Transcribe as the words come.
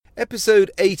Episode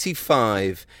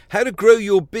 85, How to Grow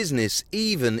Your Business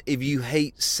Even If You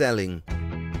Hate Selling.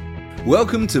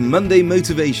 Welcome to Monday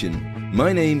Motivation.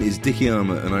 My name is Dickie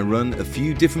Armour and I run a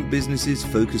few different businesses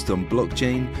focused on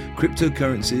blockchain,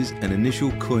 cryptocurrencies and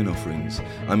initial coin offerings.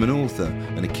 I'm an author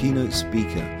and a keynote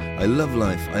speaker. I love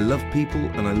life, I love people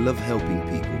and I love helping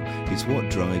people. It's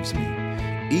what drives me.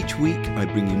 Each week I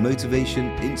bring you motivation,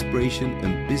 inspiration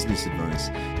and business advice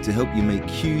to help you make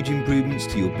huge improvements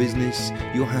to your business,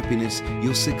 your happiness,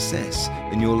 your success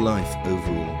and your life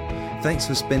overall. Thanks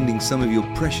for spending some of your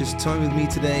precious time with me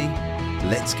today.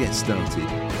 Let's get started.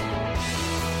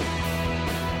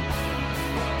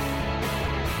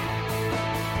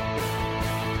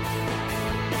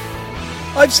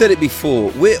 I've said it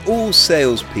before, we're all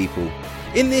salespeople.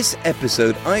 In this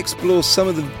episode, I explore some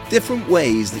of the different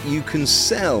ways that you can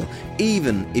sell,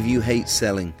 even if you hate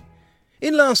selling.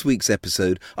 In last week's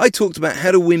episode, I talked about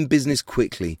how to win business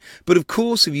quickly. But of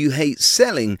course, if you hate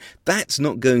selling, that's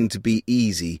not going to be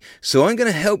easy. So I'm going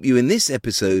to help you in this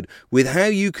episode with how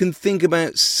you can think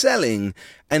about selling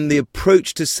and the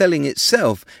approach to selling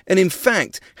itself. And in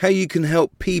fact, how you can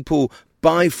help people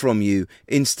buy from you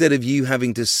instead of you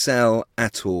having to sell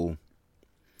at all.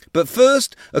 But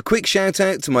first, a quick shout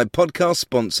out to my podcast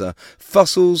sponsor,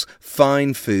 Fussell's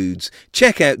Fine Foods.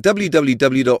 Check out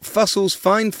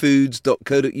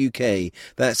www.fusselsfinefoods.co.uk.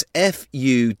 That's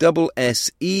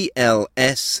FUSSELS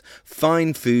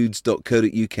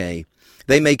finefoods.co.uk.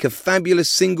 They make a fabulous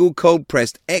single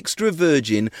cold-pressed extra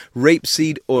virgin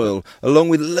rapeseed oil, along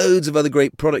with loads of other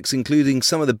great products, including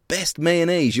some of the best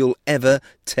mayonnaise you'll ever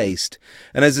taste.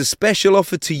 And as a special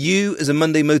offer to you as a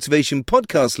Monday Motivation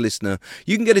podcast listener,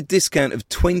 you can get a discount of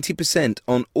 20%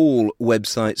 on all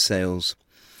website sales.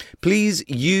 Please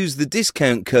use the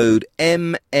discount code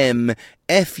MMFUSS1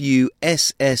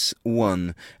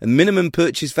 and minimum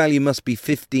purchase value must be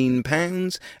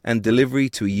 £15 and delivery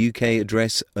to a UK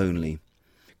address only.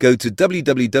 Go to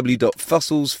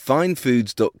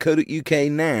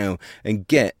www.fusselsfinefoods.co.uk now and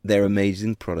get their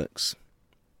amazing products.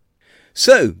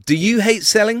 So, do you hate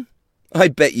selling? I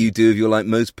bet you do if you're like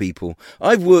most people.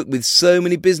 I've worked with so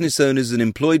many business owners and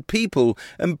employed people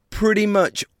and pretty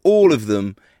much all of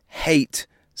them hate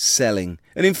selling.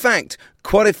 And in fact,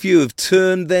 quite a few have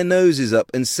turned their noses up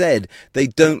and said they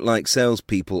don't like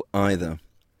salespeople either.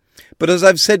 But as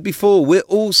I've said before, we're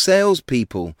all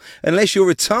salespeople. Unless you're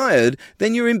retired,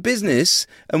 then you're in business.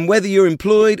 And whether you're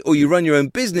employed or you run your own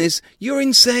business, you're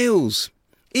in sales.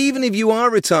 Even if you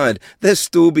are retired, there'll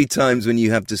still be times when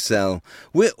you have to sell.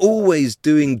 We're always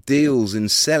doing deals and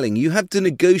selling. You have to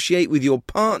negotiate with your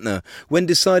partner when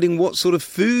deciding what sort of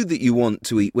food that you want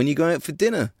to eat when you go out for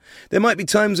dinner. There might be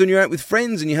times when you're out with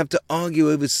friends and you have to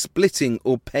argue over splitting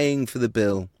or paying for the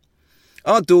bill.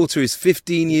 Our daughter is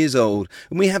 15 years old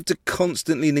and we have to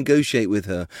constantly negotiate with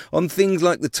her on things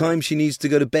like the time she needs to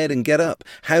go to bed and get up,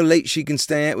 how late she can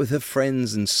stay out with her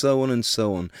friends and so on and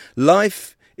so on.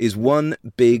 Life is one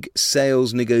big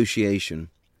sales negotiation.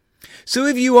 So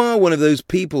if you are one of those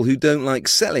people who don't like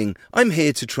selling, I'm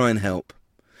here to try and help.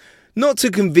 Not to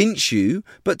convince you,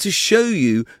 but to show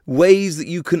you ways that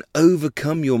you can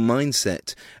overcome your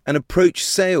mindset and approach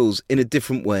sales in a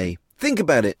different way. Think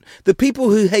about it. The people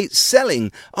who hate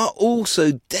selling are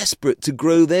also desperate to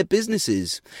grow their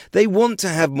businesses. They want to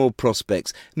have more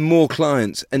prospects, more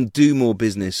clients, and do more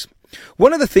business.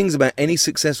 One of the things about any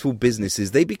successful business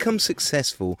is they become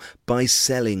successful by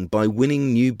selling, by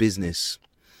winning new business.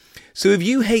 So if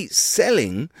you hate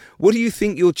selling, what do you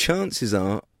think your chances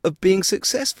are of being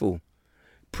successful?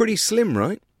 Pretty slim,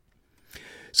 right?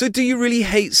 So do you really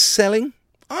hate selling?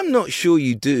 I'm not sure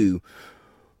you do.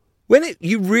 When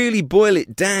you really boil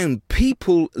it down,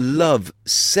 people love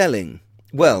selling.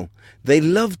 Well, they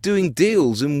love doing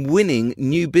deals and winning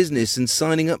new business and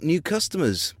signing up new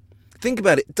customers. Think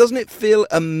about it. Doesn't it feel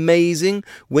amazing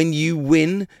when you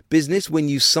win business, when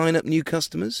you sign up new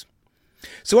customers?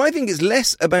 So I think it's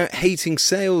less about hating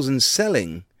sales and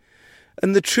selling.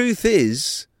 And the truth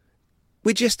is,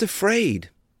 we're just afraid.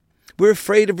 We're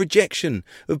afraid of rejection,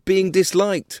 of being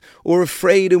disliked, or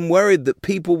afraid and worried that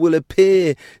people will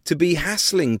appear to be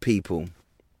hassling people.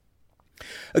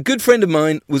 A good friend of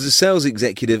mine was a sales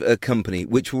executive at a company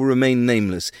which will remain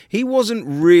nameless. He wasn't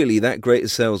really that great a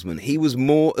salesman. He was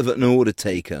more of an order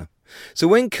taker. So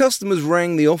when customers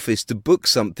rang the office to book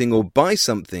something or buy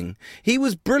something, he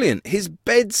was brilliant. His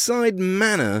bedside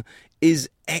manner is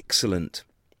excellent.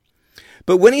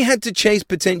 But when he had to chase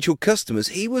potential customers,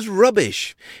 he was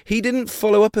rubbish. He didn't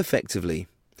follow up effectively.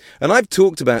 And I've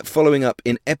talked about following up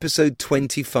in episode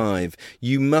 25.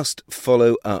 You must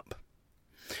follow up.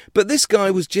 But this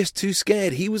guy was just too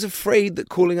scared. He was afraid that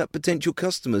calling up potential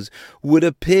customers would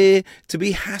appear to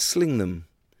be hassling them.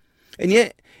 And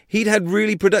yet, he'd had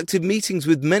really productive meetings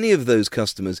with many of those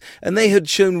customers, and they had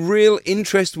shown real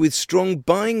interest with strong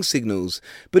buying signals.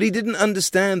 But he didn't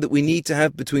understand that we need to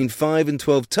have between 5 and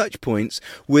 12 touch points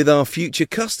with our future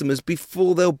customers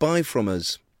before they'll buy from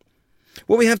us.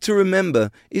 What we have to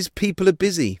remember is people are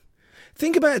busy.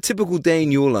 Think about a typical day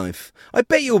in your life. I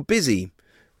bet you're busy.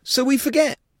 So we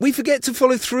forget. We forget to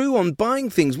follow through on buying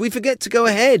things. We forget to go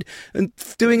ahead and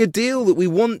doing a deal that we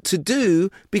want to do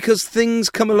because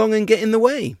things come along and get in the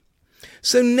way.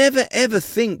 So never ever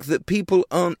think that people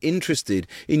aren't interested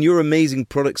in your amazing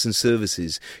products and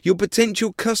services. Your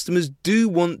potential customers do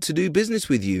want to do business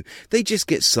with you. They just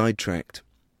get sidetracked.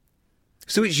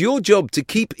 So it's your job to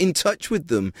keep in touch with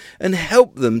them and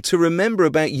help them to remember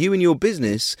about you and your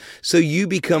business so you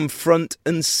become front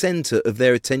and center of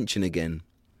their attention again.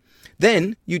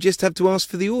 Then you just have to ask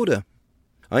for the order.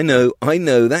 I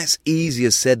know, that's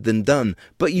easier said than done,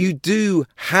 but you do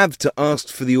have to ask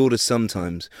for the order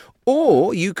sometimes.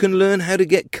 Or you can learn how to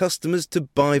get customers to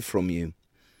buy from you.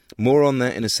 More on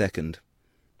that in a second.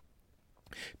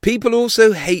 People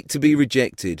also hate to be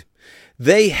rejected.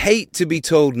 They hate to be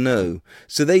told no,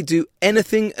 so they do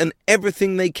anything and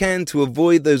everything they can to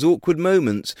avoid those awkward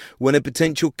moments when a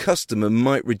potential customer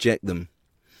might reject them.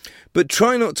 But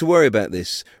try not to worry about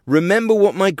this. Remember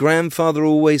what my grandfather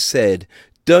always said.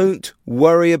 Don't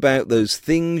worry about those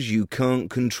things you can't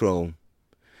control.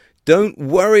 Don't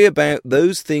worry about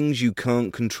those things you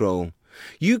can't control.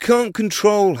 You can't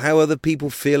control how other people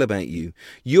feel about you.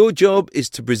 Your job is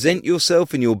to present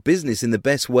yourself and your business in the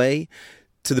best way,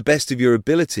 to the best of your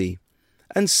ability.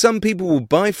 And some people will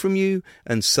buy from you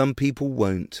and some people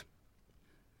won't.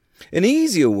 An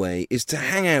easier way is to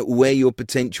hang out where your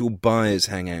potential buyers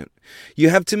hang out. You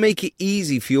have to make it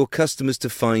easy for your customers to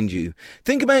find you.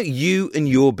 Think about you and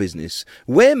your business.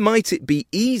 Where might it be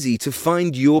easy to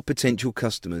find your potential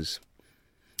customers?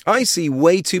 I see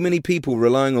way too many people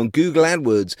relying on Google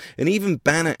AdWords and even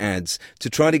banner ads to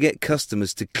try to get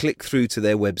customers to click through to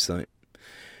their website.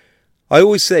 I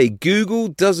always say Google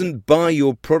doesn't buy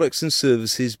your products and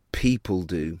services, people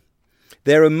do.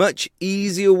 There are much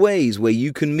easier ways where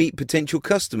you can meet potential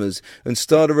customers and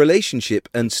start a relationship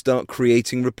and start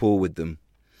creating rapport with them.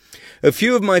 A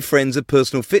few of my friends are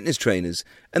personal fitness trainers,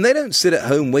 and they don't sit at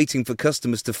home waiting for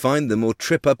customers to find them or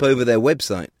trip up over their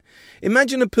website.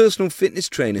 Imagine a personal fitness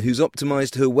trainer who's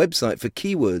optimized her website for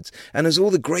keywords and has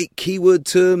all the great keyword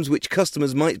terms which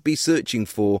customers might be searching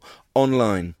for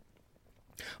online.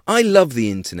 I love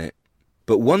the internet,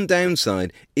 but one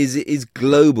downside is it is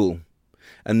global.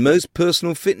 And most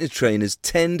personal fitness trainers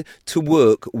tend to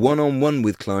work one-on-one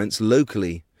with clients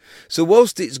locally. So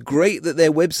whilst it's great that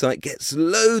their website gets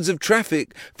loads of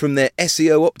traffic from their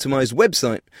SEO-optimized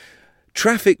website,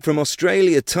 traffic from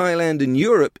Australia, Thailand and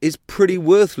Europe is pretty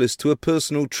worthless to a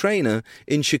personal trainer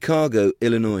in Chicago,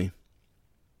 Illinois.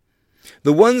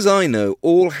 The ones I know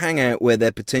all hang out where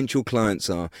their potential clients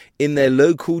are, in their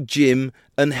local gym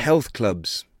and health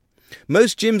clubs.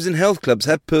 Most gyms and health clubs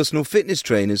have personal fitness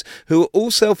trainers who are all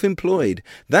self-employed.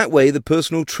 That way the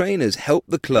personal trainers help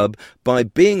the club by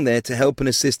being there to help and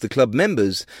assist the club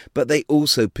members, but they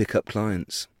also pick up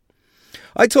clients.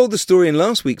 I told the story in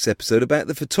last week's episode about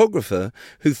the photographer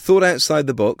who thought outside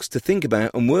the box to think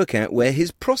about and work out where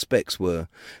his prospects were.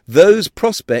 Those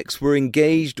prospects were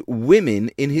engaged women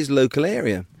in his local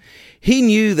area. He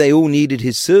knew they all needed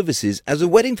his services as a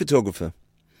wedding photographer.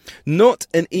 Not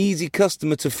an easy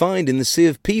customer to find in the sea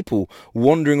of people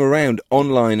wandering around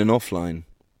online and offline.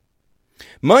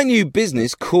 My new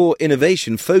business, Core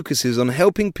Innovation, focuses on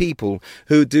helping people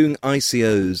who are doing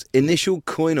ICOs, initial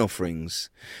coin offerings,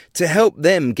 to help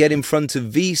them get in front of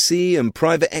VC and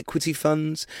private equity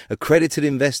funds, accredited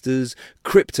investors,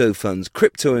 crypto funds,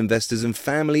 crypto investors and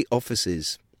family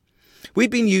offices.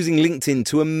 We've been using LinkedIn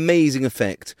to amazing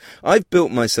effect. I've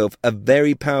built myself a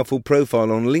very powerful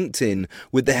profile on LinkedIn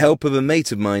with the help of a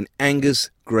mate of mine,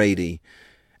 Angus Grady.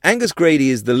 Angus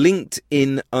Grady is the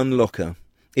LinkedIn unlocker.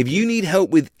 If you need help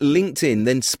with LinkedIn,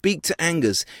 then speak to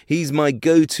Angus. He's my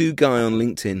go-to guy on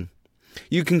LinkedIn.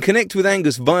 You can connect with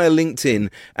Angus via LinkedIn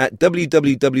at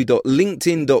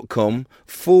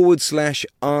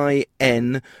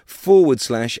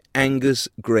www.linkedin.com/IN/Angus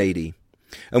Grady.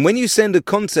 And when you send a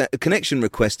connection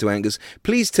request to Angus,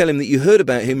 please tell him that you heard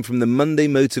about him from the Monday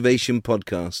Motivation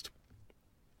podcast.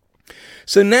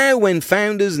 So now when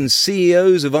founders and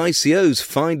CEOs of ICOs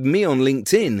find me on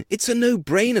LinkedIn, it's a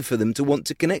no-brainer for them to want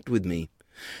to connect with me.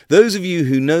 Those of you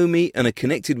who know me and are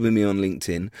connected with me on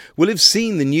LinkedIn will have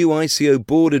seen the new ICO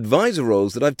board advisor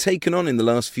roles that I've taken on in the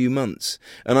last few months,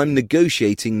 and I'm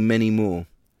negotiating many more.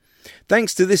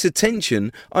 Thanks to this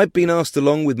attention, I've been asked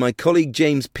along with my colleague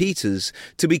James Peters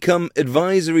to become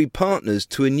advisory partners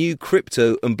to a new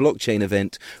crypto and blockchain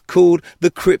event called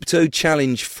the Crypto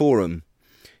Challenge Forum.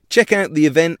 Check out the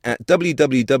event at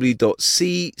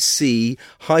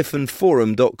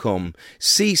www.cc-forum.com,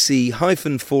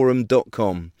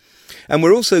 cc-forum.com. And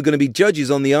we're also going to be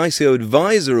judges on the ICO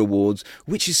Advisor Awards,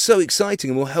 which is so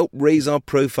exciting and will help raise our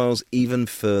profiles even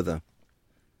further.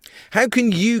 How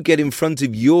can you get in front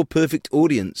of your perfect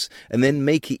audience and then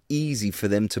make it easy for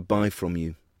them to buy from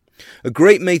you? A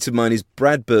great mate of mine is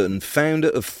Brad Burton, founder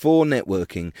of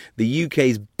 4Networking, the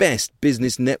UK's best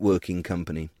business networking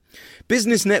company.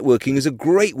 Business networking is a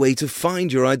great way to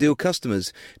find your ideal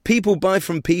customers. People buy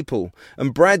from people,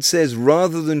 and Brad says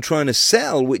rather than trying to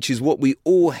sell, which is what we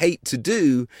all hate to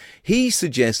do, he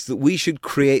suggests that we should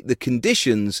create the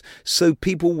conditions so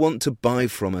people want to buy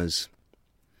from us.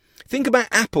 Think about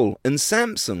Apple and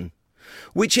Samsung.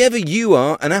 Whichever you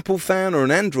are, an Apple fan or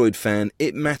an Android fan,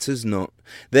 it matters not.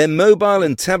 Their mobile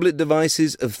and tablet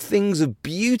devices are things of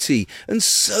beauty and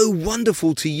so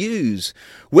wonderful to use.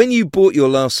 When you bought your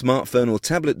last smartphone or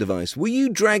tablet device, were you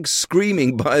dragged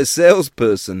screaming by a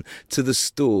salesperson to the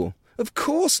store? Of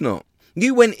course not.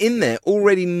 You went in there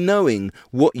already knowing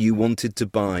what you wanted to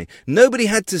buy. Nobody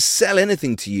had to sell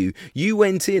anything to you. You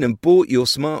went in and bought your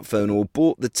smartphone or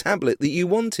bought the tablet that you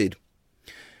wanted.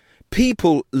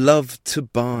 People love to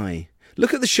buy.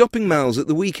 Look at the shopping malls at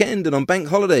the weekend and on bank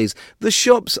holidays. The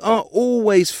shops are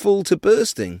always full to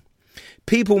bursting.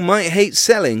 People might hate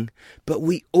selling, but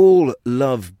we all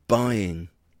love buying.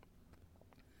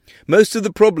 Most of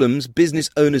the problems business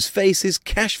owners face is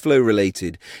cash flow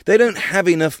related. They don't have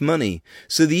enough money.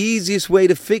 So the easiest way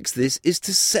to fix this is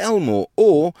to sell more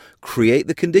or create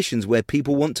the conditions where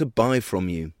people want to buy from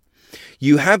you.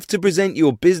 You have to present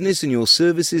your business and your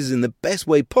services in the best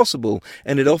way possible,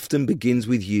 and it often begins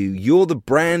with you. You're the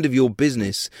brand of your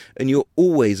business, and you're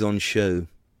always on show.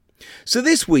 So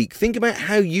this week, think about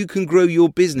how you can grow your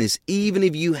business even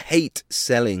if you hate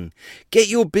selling. Get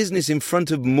your business in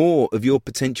front of more of your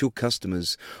potential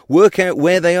customers. Work out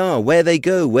where they are, where they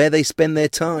go, where they spend their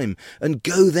time, and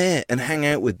go there and hang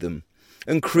out with them.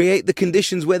 And create the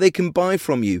conditions where they can buy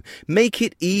from you. Make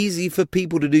it easy for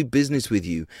people to do business with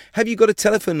you. Have you got a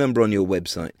telephone number on your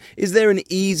website? Is there an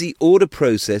easy order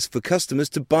process for customers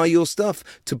to buy your stuff,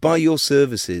 to buy your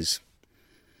services?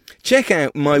 Check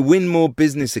out my Win More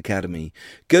Business Academy.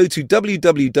 Go to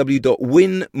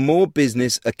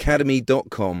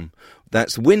www.winmorebusinessacademy.com.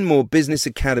 That's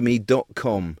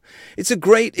winmorebusinessacademy.com. It's a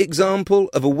great example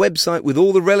of a website with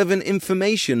all the relevant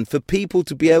information for people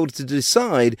to be able to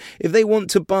decide if they want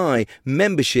to buy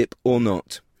membership or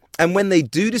not. And when they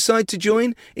do decide to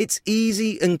join, it's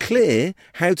easy and clear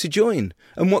how to join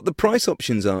and what the price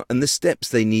options are and the steps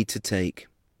they need to take.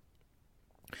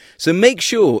 So make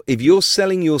sure if you're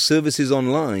selling your services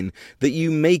online that you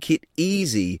make it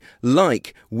easy,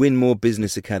 like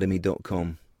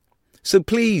winmorebusinessacademy.com. So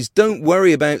please don't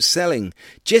worry about selling.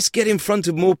 Just get in front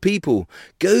of more people.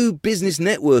 Go business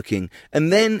networking.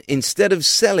 And then instead of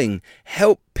selling,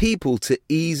 help people to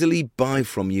easily buy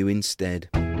from you instead.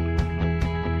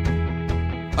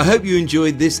 I hope you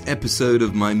enjoyed this episode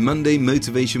of my Monday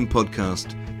Motivation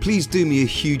Podcast. Please do me a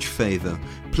huge favour.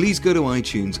 Please go to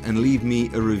iTunes and leave me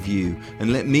a review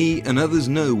and let me and others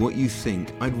know what you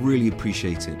think. I'd really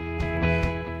appreciate it.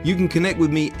 You can connect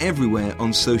with me everywhere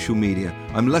on social media.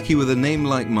 I'm lucky with a name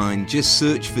like mine. Just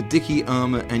search for Dickie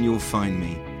Armour and you'll find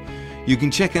me. You can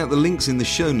check out the links in the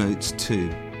show notes too.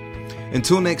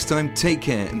 Until next time, take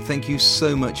care and thank you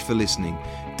so much for listening.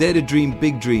 Dare to dream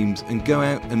big dreams and go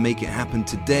out and make it happen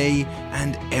today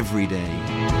and every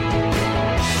day.